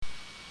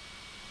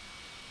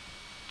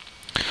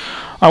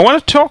I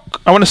want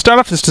to start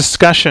off this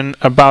discussion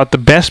about the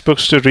best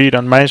books to read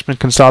on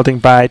management consulting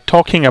by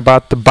talking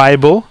about the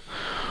Bible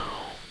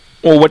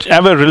or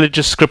whichever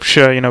religious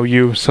scripture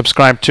you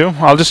subscribe to.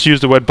 I'll just use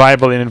the word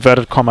Bible in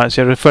inverted commas.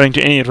 You're referring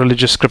to any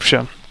religious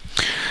scripture.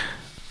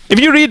 If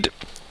you read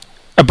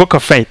a book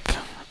of faith,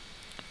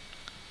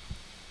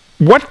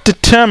 what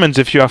determines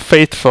if you are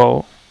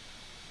faithful?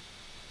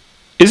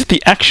 Is it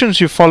the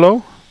actions you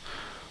follow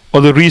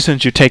or the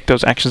reasons you take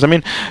those actions? I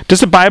mean,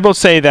 does the Bible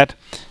say that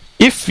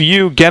if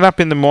you get up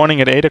in the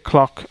morning at 8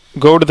 o'clock,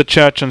 go to the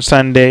church on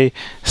Sunday,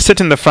 sit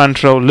in the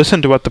front row,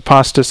 listen to what the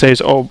pastor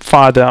says, oh,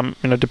 Father,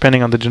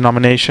 depending on the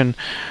denomination,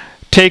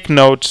 take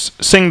notes,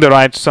 sing the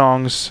right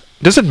songs,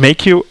 does it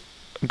make you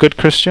a good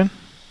Christian?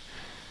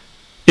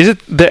 Is it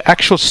the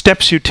actual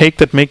steps you take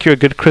that make you a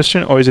good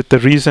Christian, or is it the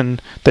reason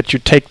that you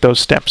take those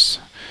steps?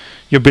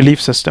 Your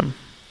belief system,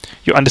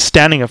 your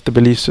understanding of the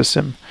belief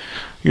system,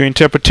 your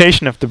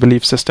interpretation of the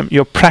belief system,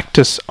 your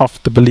practice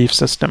of the belief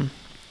system.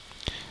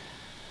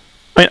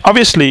 I mean,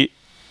 obviously,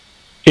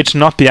 it's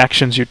not the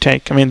actions you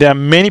take. I mean, there are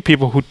many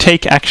people who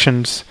take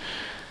actions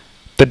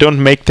that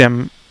don't make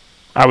them,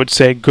 I would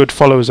say, good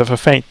followers of a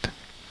faith.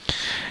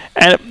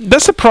 And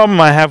that's the problem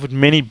I have with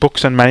many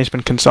books on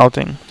management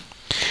consulting.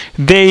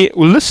 They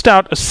list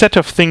out a set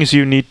of things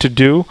you need to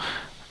do.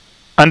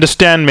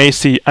 Understand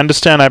Macy,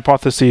 understand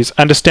hypotheses,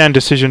 understand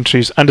decision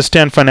trees,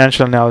 understand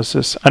financial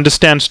analysis,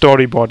 understand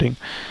storyboarding,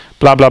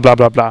 blah, blah, blah,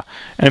 blah, blah.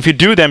 And if you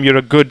do them, you're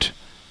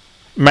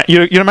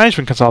a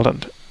management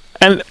consultant.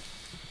 And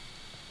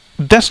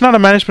that's not a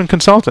management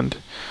consultant.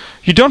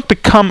 You don't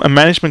become a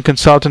management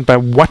consultant by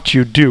what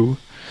you do.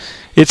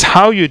 It's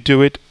how you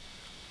do it,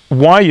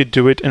 why you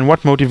do it, and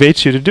what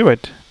motivates you to do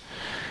it.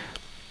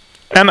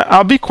 And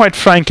I'll be quite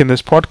frank in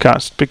this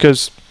podcast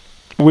because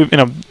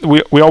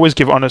we always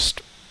give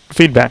honest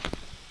feedback.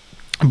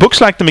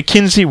 Books like the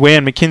McKinsey Way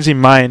and McKinsey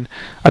Mind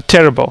are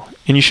terrible,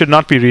 and you should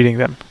not be reading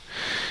them.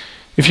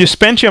 If you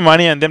spent your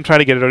money and then try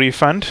to get a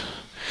refund,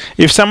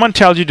 if someone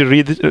tells you to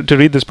read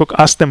this book,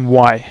 ask them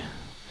why.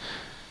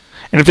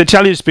 And if they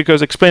tell you it's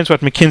because it explains what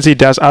McKinsey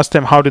does, ask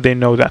them how do they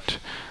know that.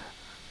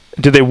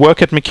 Do they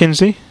work at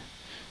McKinsey?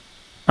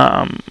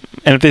 And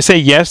if they say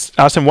yes,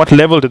 ask them what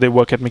level do they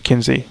work at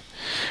McKinsey.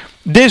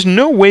 There's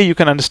no way you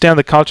can understand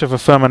the culture of a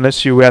firm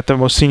unless you were at the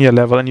most senior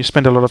level and you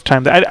spend a lot of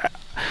time there.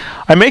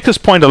 I make this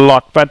point a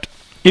lot, but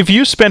if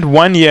you spent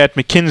 1 year at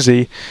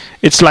McKinsey,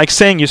 it's like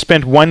saying you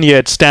spent 1 year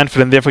at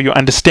Stanford and therefore you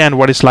understand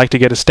what it's like to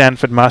get a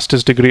Stanford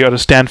master's degree or a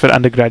Stanford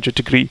undergraduate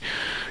degree.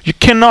 You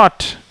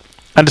cannot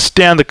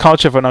understand the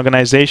culture of an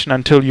organization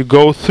until you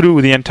go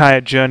through the entire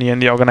journey in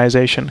the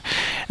organization.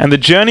 And the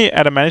journey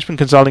at a management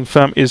consulting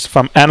firm is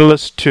from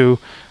analyst to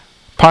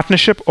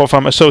partnership or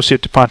from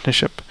associate to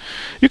partnership.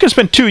 You can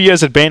spend 2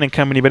 years at Bain &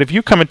 Company, but if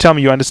you come and tell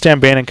me you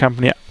understand Bain &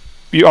 Company,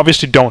 you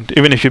obviously don't,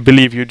 even if you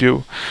believe you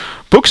do.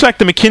 Books like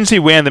the McKinsey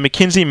Way and the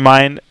McKinsey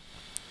Mind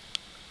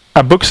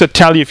are books that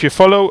tell you if you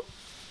follow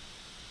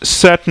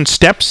certain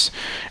steps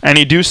and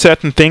you do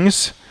certain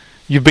things,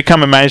 you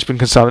become a management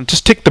consultant.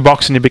 Just tick the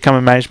box and you become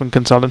a management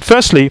consultant.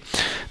 Firstly,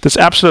 this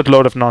absolute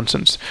load of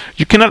nonsense.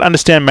 You cannot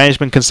understand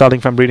management consulting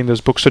from reading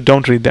those books, so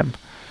don't read them.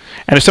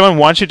 And if someone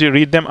wants you to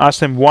read them, ask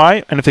them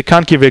why, and if they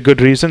can't give you a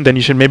good reason, then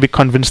you should maybe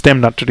convince them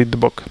not to read the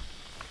book.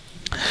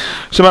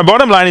 So my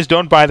bottom line is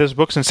don't buy those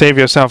books and save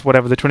yourself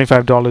whatever the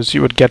 $25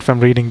 you would get from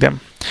reading them.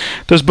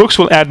 Those books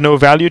will add no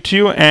value to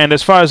you, and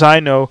as far as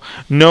I know,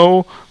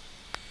 no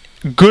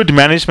good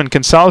management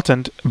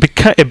consultant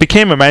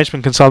became a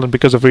management consultant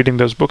because of reading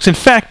those books. In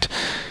fact,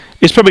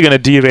 it's probably going to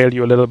derail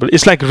you a little bit.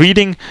 It's like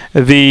reading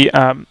the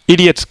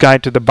Idiot's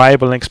Guide to the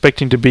Bible and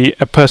expecting to be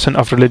a person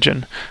of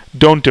religion.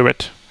 Don't do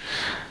it.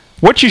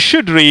 What you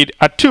should read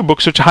are two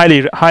books which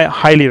I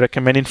highly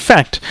recommend. In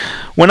fact,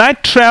 when I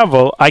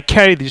travel, I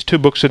carry these two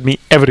books with me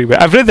everywhere.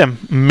 I've read them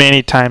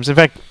many times. In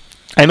fact,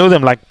 I know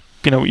them like,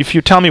 if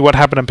you tell me what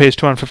happened on page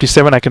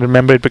 257, I can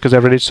remember it because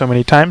I've read it so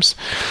many times.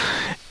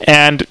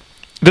 And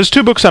those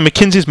two books are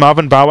McKinsey's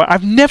Marvin Bower.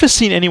 I've never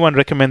seen anyone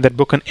recommend that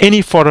book on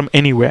any forum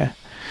anywhere.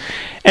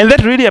 And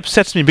that really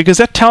upsets me because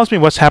that tells me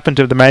what's happened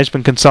to the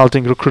management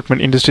consulting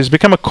recruitment industry. It's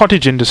become a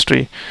cottage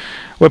industry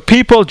where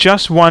people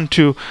just want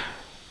to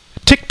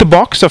tick the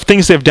box of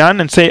things they've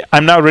done and say,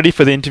 I'm now ready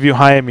for the interview,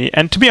 hire me.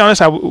 And to be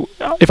honest,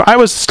 if I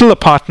was still a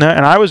partner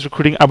and I was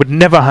recruiting, I would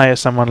never hire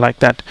someone like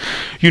that.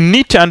 You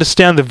need to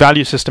understand the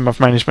value system of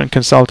management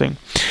consulting.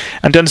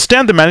 And to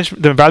understand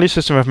the value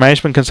system of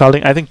management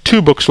consulting, I think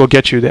two books will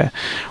get you there.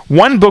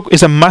 One book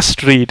is a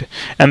must read,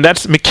 and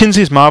that's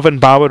McKinsey's Marvin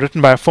Bower,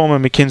 written by a former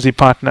McKinsey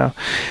partner.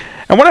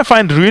 And what I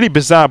find really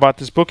bizarre about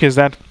this book is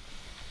that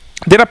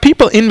there are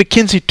people in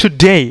McKinsey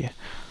today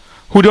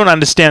who don't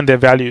understand their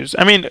values.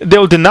 I mean,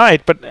 they'll deny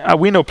it, but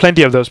we know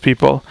plenty of those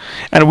people.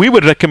 And we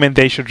would recommend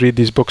they should read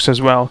these books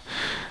as well.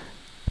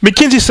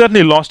 McKinsey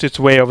certainly lost its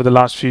way over the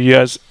last few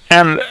years,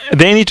 and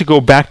they need to go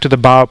back to the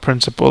Bower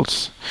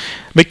principles.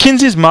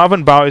 McKinsey's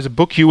Marvin Bower is a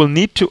book you will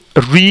need to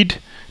read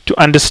to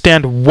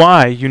understand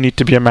why you need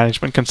to be a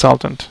management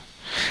consultant.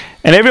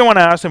 And everyone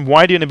I ask them,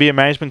 why do you want to be a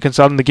management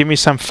consultant? They give me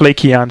some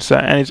flaky answer,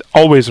 and it's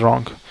always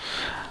wrong.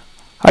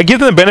 I give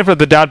them the benefit of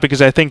the doubt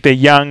because I think they're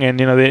young and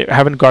they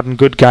haven't gotten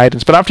good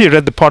guidance. But after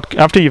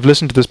after you've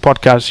listened to this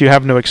podcast, you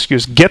have no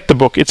excuse. Get the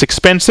book. It's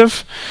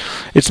expensive.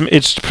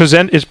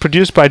 It's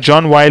produced by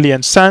John Wiley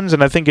and Sons,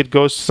 and I think it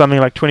goes something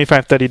like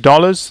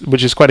 $25-$30,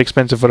 which is quite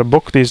expensive for a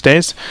book these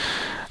days.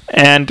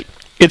 And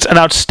it's an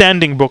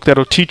outstanding book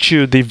that'll teach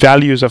you the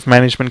values of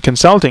management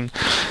consulting.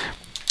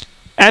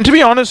 And to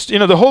be honest,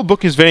 the whole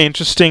book is very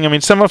interesting. I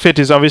mean, some of it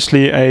is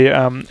obviously a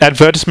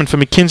advertisement for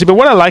McKinsey. But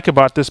what I like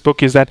about this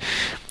book is that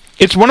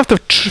it's one of the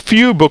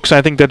few books,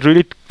 I think, that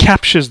really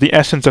captures the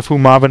essence of who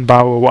Marvin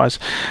Bower was.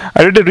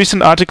 I read a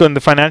recent article in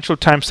the Financial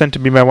Times sent to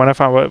me by one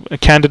of our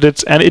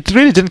candidates, and it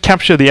really didn't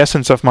capture the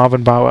essence of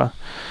Marvin Bower.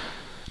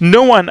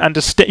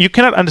 You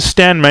cannot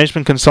understand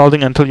management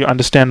consulting until you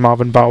understand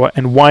Marvin Bower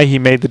and why he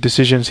made the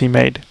decisions he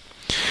made.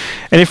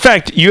 And in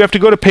fact, you have to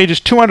go to pages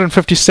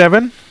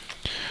 257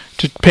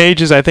 to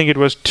pages, I think it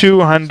was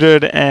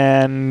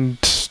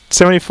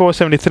 274,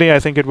 73, I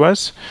think it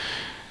was,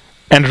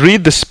 and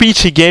read the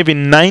speech he gave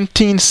in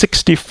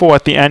 1964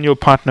 at the annual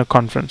partner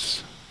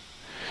conference.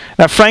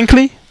 Now,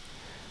 frankly,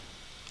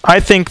 I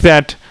think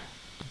that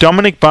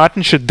Dominic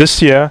Barton should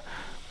this year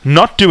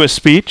not do a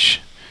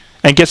speech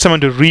and get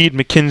someone to read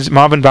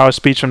Marvin Bower's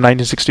speech from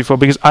 1964,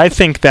 because I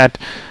think that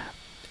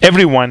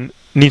everyone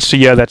needs to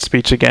hear that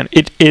speech again.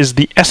 It is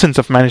the essence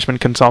of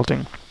management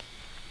consulting.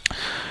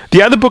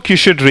 The other book you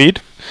should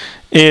read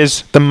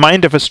is The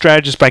Mind of a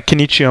Strategist by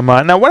Kenichi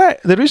Ohmae. Now,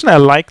 the reason I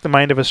like The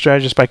Mind of a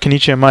Strategist by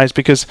Kenichi Ohmae is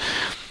because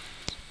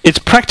it's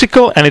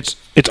practical and it's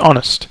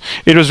honest.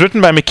 It was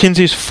written by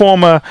McKinsey's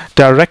former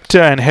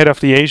director and head of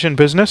the Asian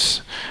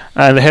business,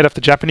 the head of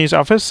the Japanese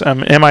office,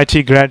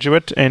 MIT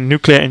graduate in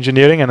nuclear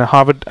engineering, and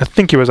I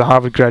think he was a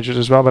Harvard graduate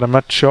as well, but I'm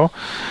not sure.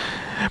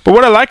 But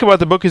what I like about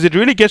the book is it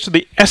really gets to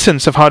the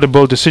essence of how to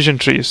build decision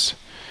trees.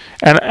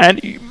 And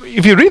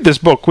if you read this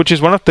book, which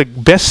is one of the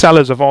best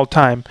sellers of all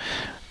time,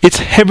 it's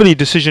heavily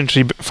decision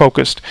tree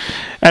focused.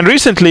 And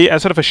recently,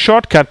 as sort of a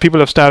shortcut, people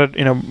have started,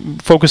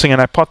 focusing on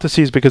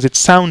hypotheses because it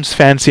sounds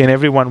fancy and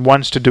everyone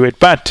wants to do it.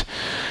 But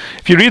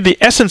if you read the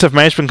essence of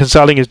management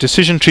consulting is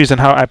decision trees and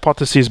how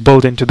hypotheses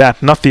build into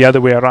that, not the other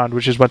way around,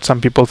 which is what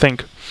some people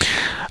think.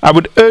 I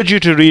would urge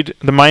you to read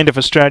The Mind of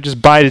a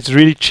Strategist. Buy it. It's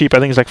really cheap. I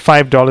think it's like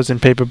 $5 in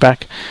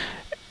paperback.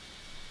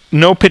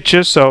 No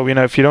pictures, so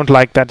if you don't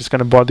like that, it's going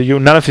to bother you.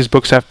 None of these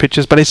books have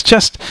pictures, but it's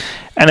just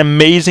an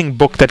amazing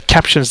book that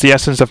captures the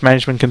essence of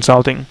management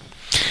consulting.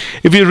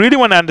 If you really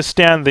want to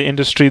understand the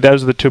industry,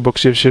 those are the two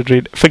books you should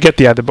read. Forget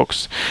the other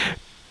books.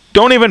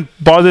 Don't even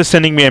bother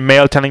sending me a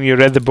mail telling me you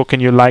read the book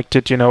and you liked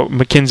it,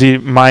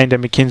 McKinsey Mind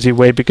and McKinsey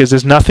Way, because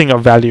there's nothing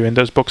of value in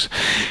those books.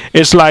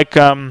 It's like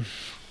the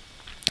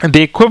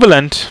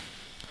equivalent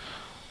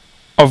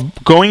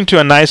of going to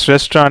a nice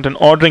restaurant and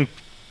ordering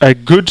a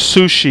good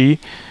sushi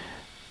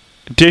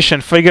dish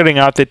and figuring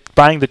out that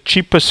buying the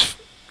cheapest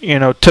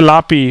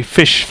tilapia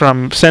fish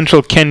from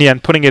central Kenya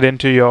and putting it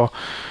into your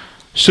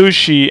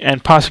sushi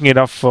and passing it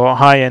off for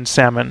high-end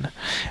salmon.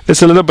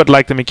 It's a little bit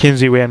like the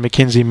McKinsey Way and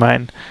McKinsey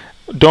Mind.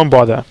 Don't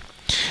bother.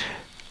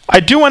 I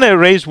do want to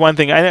raise one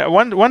thing.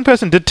 One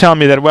person did tell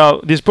me that,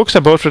 well, these books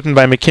are both written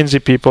by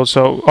McKinsey people,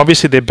 so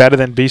obviously they're better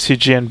than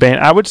BCG and Bain.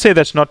 I would say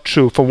that's not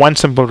true for one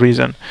simple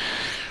reason.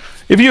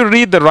 If you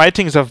read the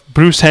writings of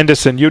Bruce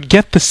Henderson, you'd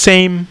get the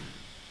same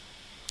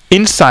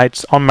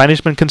insights on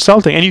management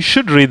consulting, and you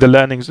should read the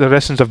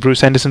lessons of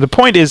Bruce Henderson. The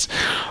point is,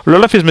 a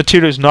lot of his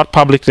material is not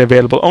publicly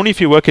available. Only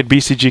if you work at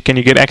BCG can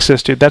you get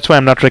access to it. That's why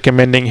I'm not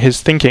recommending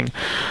his thinking.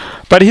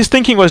 But his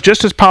thinking was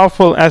just as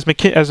powerful as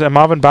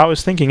Marvin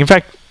Bower's thinking. In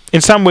fact,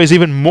 in some ways,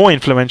 even more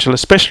influential,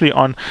 especially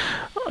on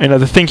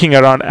the thinking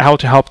around how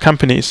to help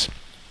companies.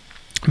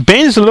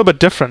 Bain is a little bit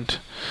different.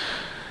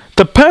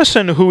 The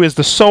person who is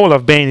the soul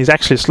of Bain is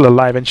actually still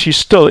alive, and she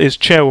still is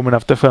chairwoman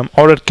of the firm,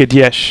 Orit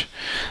Gedyesh.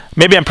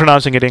 Maybe I'm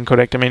pronouncing it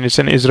incorrect. I mean, it's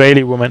an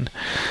Israeli woman.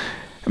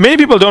 Many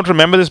people don't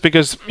remember this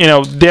because,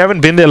 they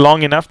haven't been there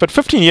long enough. But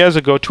 15 years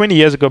ago, 20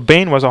 years ago,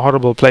 Bain was a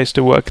horrible place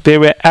to work. They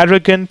were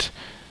arrogant,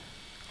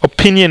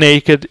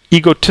 opinionated,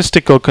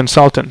 egotistical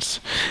consultants.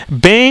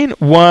 Bain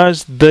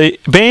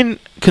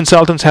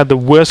consultants had the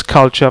worst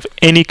culture of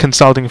any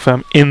consulting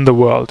firm in the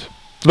world.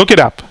 Look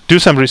it up. Do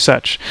some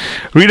research.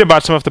 Read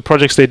about some of the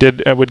projects they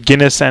did with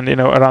Guinness and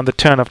around the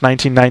turn of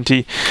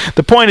 1990.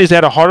 The point is they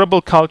had a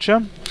horrible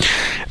culture.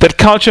 That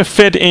culture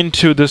fed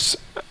into this,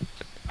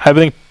 I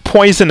think,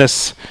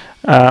 poisonous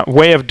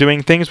way of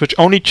doing things, which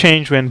only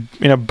changed when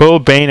Bill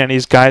Bain and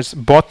his guys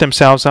bought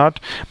themselves out,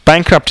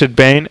 bankrupted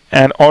Bain,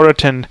 and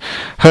Orit and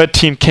her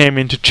team came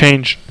in to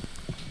change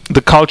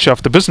the culture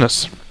of the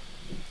business.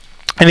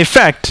 And in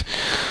fact,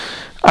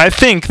 I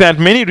think that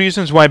many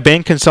reasons why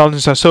Bain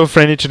consultants are so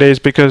friendly today is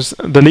because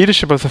the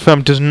leadership of the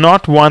firm does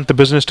not want the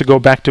business to go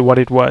back to what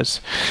it was.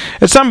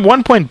 At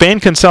one point, Bain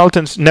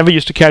consultants never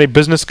used to carry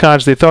business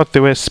cards. They thought they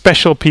were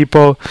special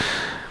people.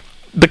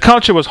 The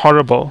culture was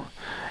horrible.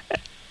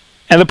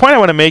 And the point I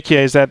want to make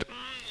here is that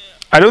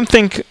I don't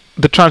think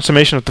the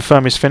transformation of the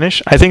firm is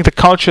finished. I think the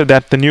culture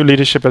that the new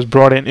leadership has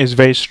brought in is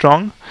very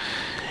strong.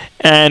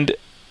 And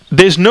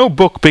there's no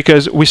book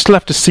because we still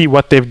have to see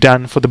what they've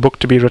done for the book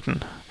to be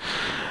written.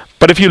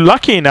 But if you're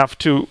lucky enough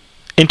to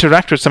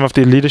interact with some of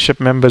the leadership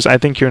members, I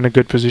think you're in a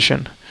good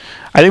position.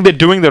 I think they're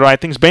doing the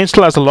right things. Bain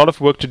still has a lot of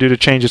work to do to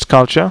change its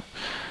culture,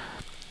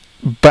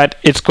 but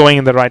it's going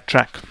in the right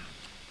track.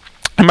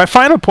 And my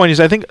final point is,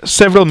 I think a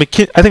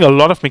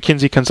lot of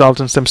McKinsey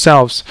consultants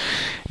themselves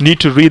need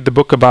to read the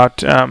book about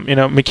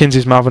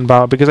McKinsey's Marvin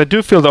Bower, because I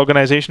do feel the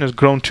organization has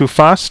grown too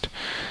fast.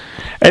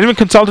 And even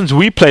consultants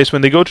we place,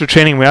 when they go to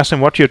training, we ask them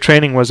what your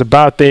training was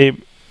about. They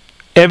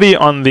heavy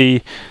on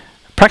the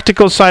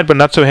practical side, but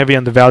not so heavy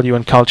on the value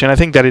and culture. And I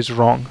think that is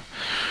wrong.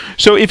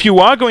 So if you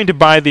are going to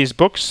buy these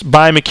books,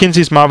 buy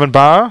McKinsey's Marvin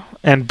Bower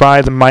and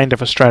buy The Mind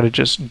of a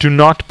Strategist. Do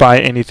not buy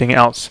anything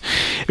else.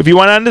 If you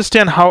want to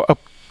understand how a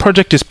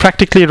project is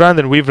practically run,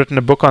 then we've written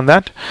a book on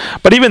that.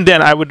 But even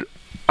then, I would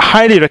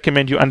highly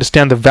recommend you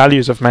understand the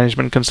values of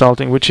management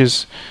consulting, which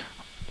is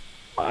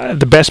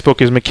the best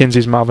book is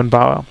McKinsey's Marvin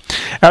Bower.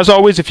 As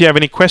always, if you have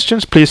any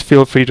questions, please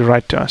feel free to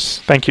write to us.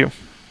 Thank you.